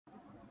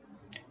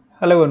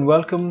Hello and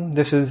welcome.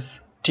 This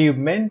is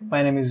TubeMint.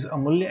 My name is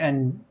Amulya,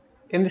 and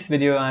in this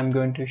video I'm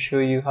going to show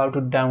you how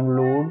to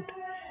download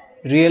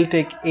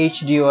Realtek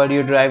HD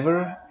Audio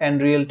Driver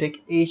and Realtek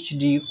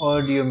HD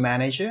Audio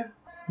Manager.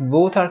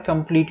 Both are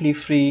completely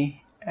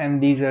free and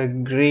these are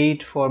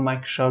great for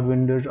Microsoft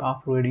Windows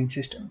operating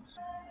systems.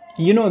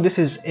 This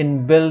is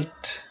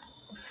inbuilt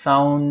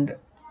sound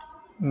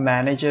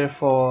manager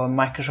for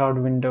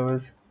Microsoft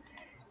Windows,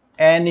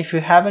 and if you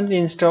haven't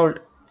installed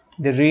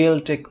the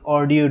Realtek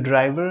Audio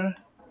Driver,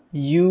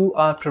 you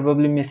are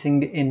probably missing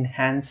the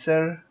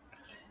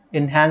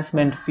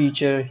enhancement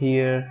feature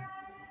here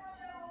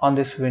on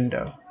this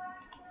window.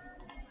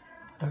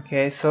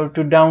 Okay, so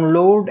to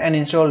download and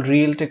install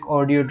Realtek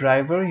Audio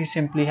Driver, you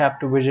simply have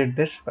to visit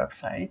this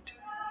website,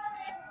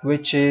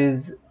 which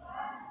is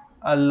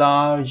a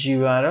large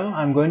URL.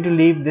 I'm going to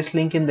leave this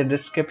link in the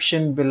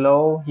description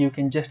below. You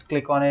can just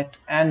click on it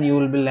and you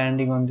will be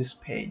landing on this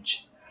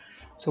page.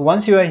 So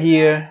once you are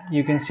here,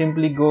 you can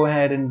simply go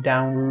ahead and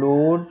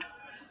download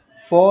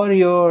for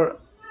your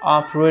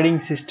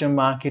operating system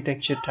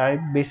architecture type,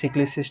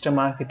 basically system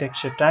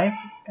architecture type,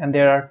 and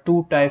there are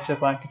two types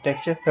of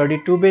architecture: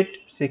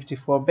 32-bit,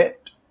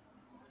 64-bit.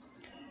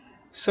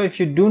 So if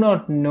you do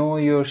not know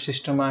your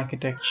system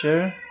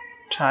architecture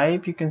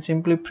type, you can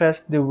simply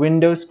press the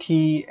Windows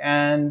key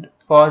and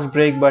pause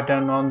break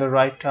button on the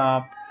right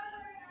top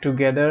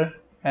together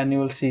and you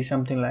will see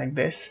something like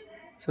this.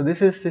 So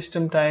this is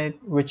system type,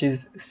 which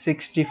is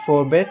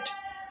 64-bit.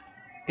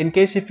 In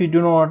case if you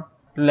do not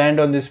land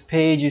on this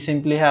page, you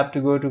simply have to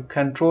go to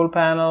Control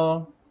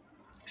Panel,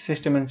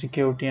 System and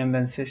Security, and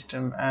then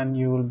System, and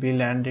you will be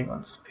landing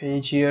on this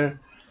page here.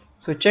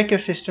 So check your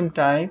system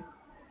type.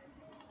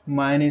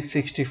 Mine is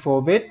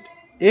 64-bit.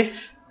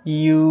 If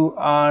you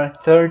are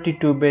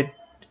 32-bit,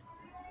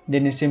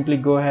 then you simply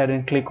go ahead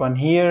and click on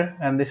here,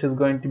 and this is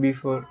going to be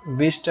for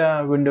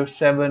Vista, Windows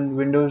 7,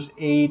 Windows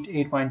 8,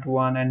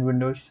 8.1, and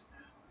Windows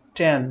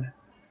 10.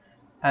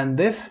 And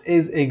this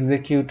is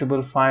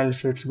executable file,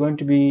 so it's going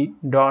to be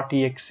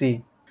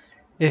 .exe.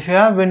 If you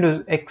have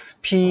Windows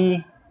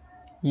XP,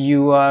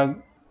 you are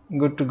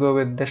good to go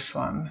with this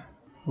one,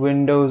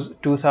 Windows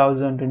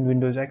 2000 and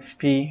Windows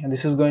XP, and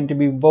this is going to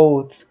be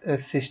both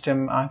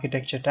system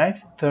architecture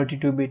types,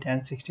 32-bit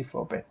and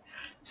 64-bit.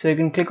 So you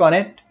can click on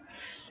it.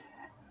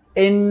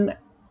 In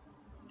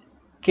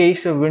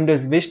case of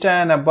Windows Vista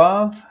and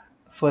above,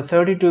 for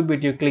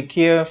 32-bit you click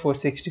here, for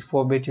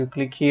 64-bit you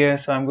click here.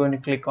 So I'm going to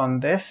click on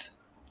this,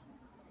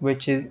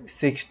 which is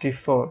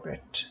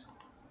 64-bit.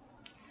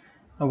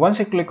 Now once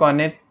you click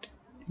on it,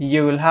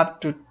 you will have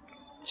to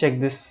check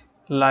this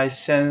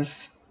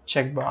license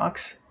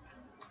checkbox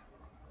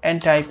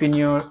and type in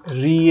your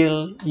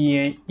real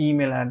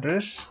email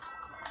address.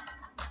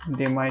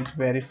 They might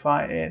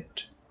verify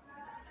it,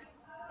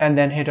 and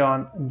then hit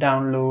on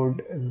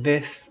download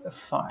this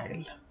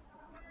file.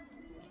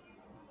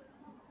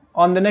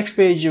 On the next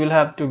page, you will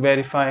have to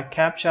verify a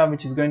CAPTCHA,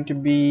 which is going to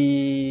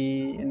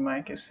be, in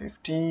my case,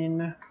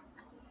 15,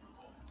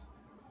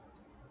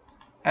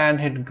 and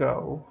hit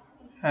go,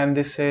 and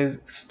this says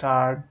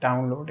start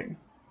downloading.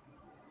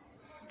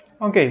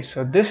 Okay,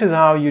 so this is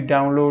how you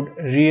download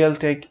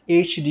Realtek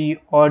HD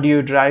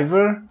Audio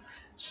Driver.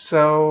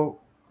 So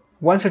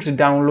once it's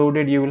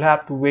downloaded, you will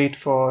have to wait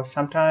for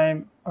some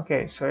time.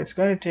 Okay, so it's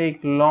going to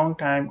take a long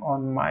time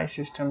on my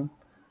system.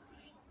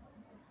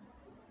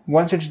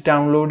 Once it's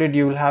downloaded,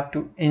 you will have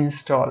to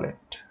install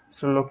it.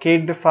 So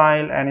locate the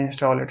file and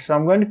install it. So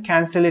I'm going to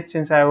cancel it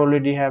since I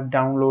already have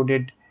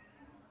downloaded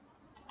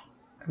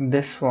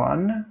this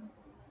one.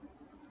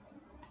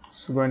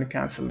 So I'm going to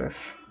cancel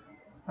this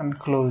and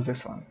close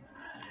this one.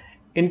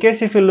 In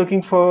case if you're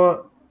looking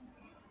for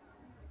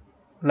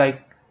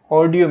like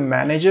audio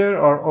manager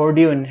or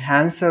audio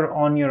enhancer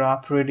on your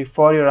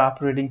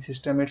operating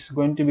system, it's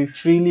going to be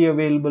freely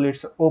available.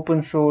 It's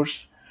open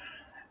source.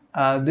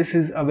 This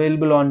is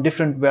available on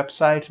different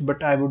websites,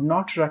 but I would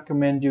not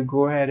recommend you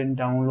go ahead and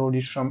download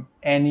it from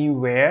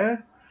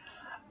anywhere.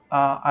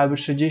 I would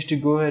suggest you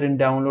go ahead and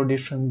download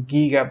it from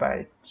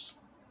Gigabytes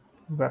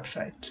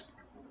website.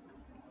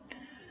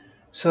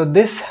 So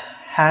this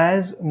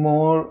has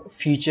more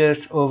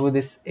features over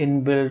this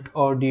inbuilt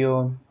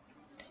audio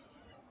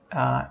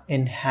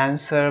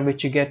enhancer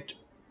which you get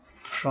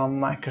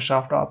from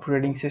Microsoft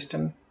operating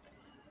system.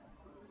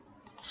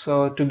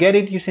 So to get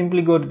it, you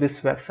simply go to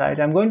this website.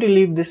 I'm going to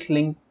leave this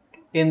link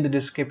in the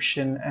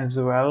description as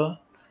well.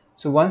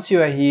 So once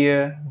you are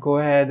here, go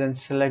ahead and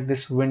select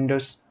this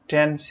Windows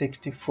 10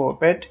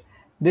 64-bit.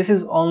 This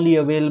is only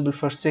available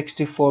for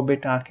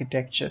 64-bit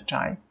architecture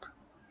type.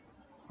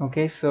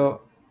 Okay,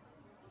 so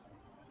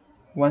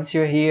once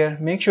you're here,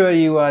 make sure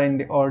you are in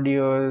the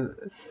audio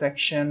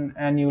section,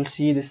 and you will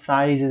see the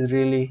size is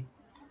really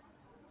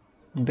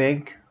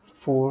big,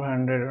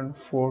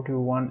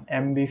 441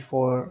 MB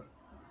for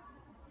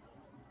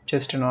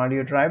just an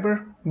audio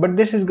driver. But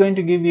this is going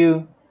to give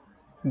you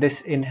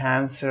this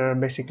enhancer,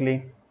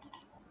 basically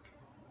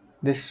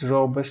this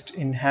robust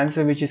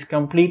enhancer, which is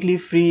completely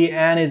free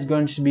and is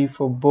going to be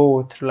for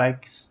both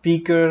like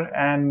speaker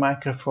and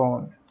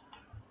microphone.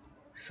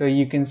 So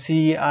you can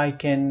see I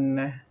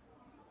can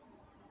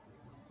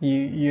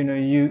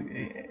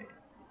you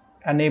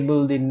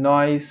enable the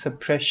noise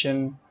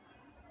suppression,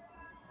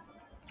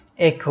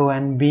 echo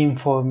and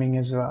beamforming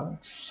as well.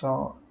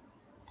 So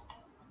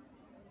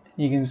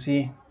you can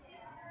see,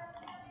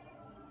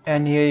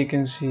 and here you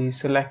can see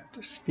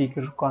select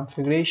speaker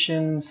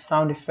configuration,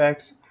 sound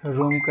effects,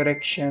 room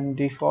correction,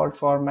 default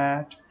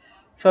format.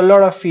 So a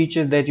lot of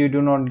features that you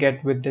do not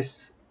get with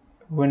this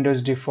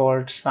Windows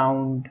default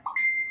sound,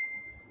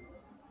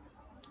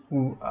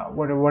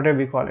 whatever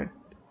we call it,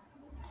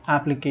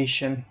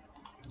 application.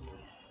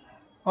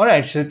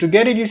 Alright, so to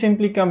get it, you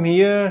simply come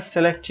here,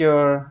 select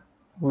your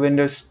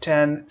Windows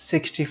 10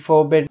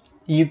 64-bit.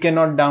 You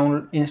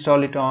cannot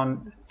install it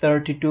on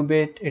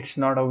 32-bit. It's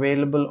not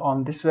available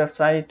on this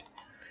website.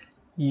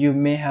 You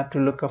may have to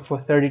look up for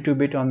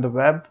 32-bit on the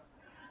web.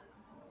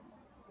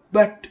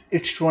 But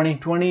it's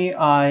 2020.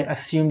 I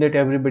assume that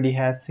everybody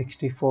has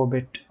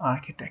 64-bit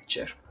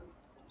architecture.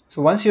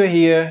 So once you're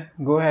here,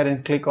 go ahead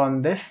and click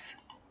on this,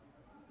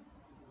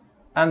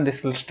 and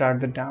this will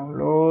start the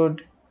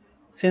download.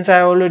 Since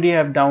I already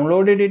have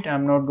downloaded it,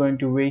 I'm not going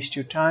to waste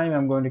your time.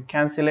 I'm going to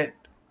cancel it,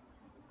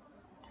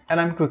 and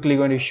I'm quickly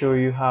going to show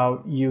you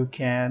how you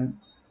can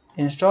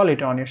install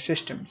it on your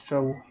system.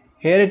 So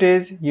here it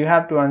is. You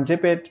have to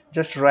unzip it,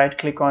 just right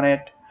click on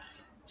it.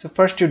 So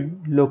first you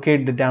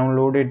locate the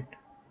downloaded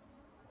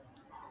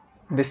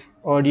this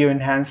audio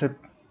enhancer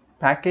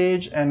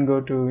package and go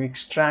to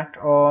extract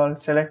all,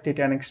 select it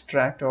and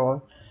extract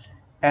all,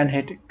 and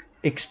hit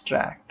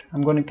extract.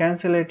 I'm going to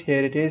cancel it.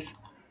 Here it is,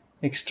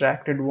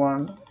 extracted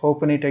one.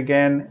 Open it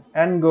again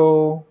and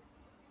go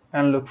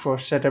and look for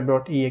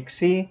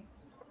setup.exe.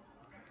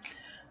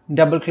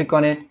 Double click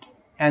on it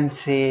and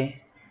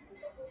say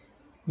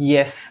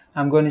yes.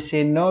 I'm going to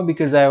say no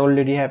because I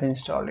already have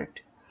installed it.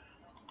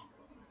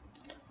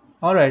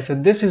 Alright, so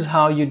this is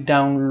how you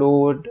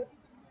download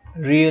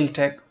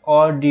Realtek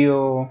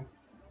audio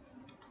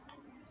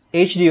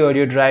HD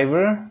audio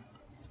driver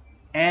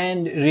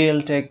and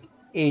Realtek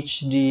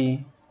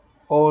HD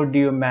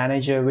audio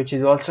manager, which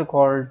is also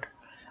called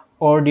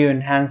audio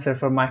enhancer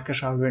for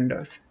Microsoft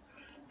Windows.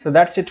 So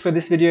that's it for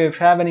this video. If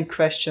you have any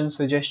questions,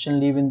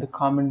 suggestion, leave in the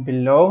comment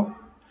below.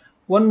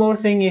 One more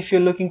thing, if you're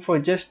looking for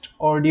just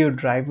audio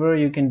driver,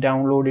 you can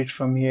download it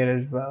from here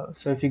as well.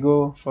 So if you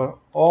go for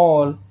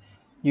all,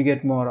 you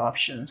get more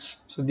options.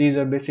 So these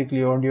are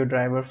basically audio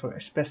driver for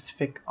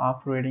specific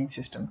operating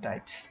system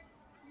types.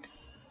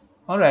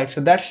 Alright, so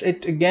that's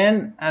it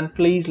again, and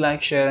please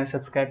like, share and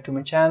subscribe to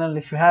my channel.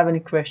 If you have any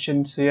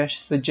questions,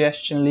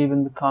 suggestion, leave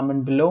in the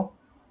comment below.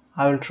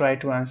 I will try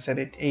to answer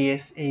it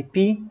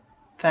ASAP.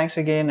 Thanks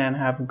again and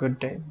have a good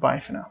day. Bye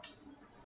for now.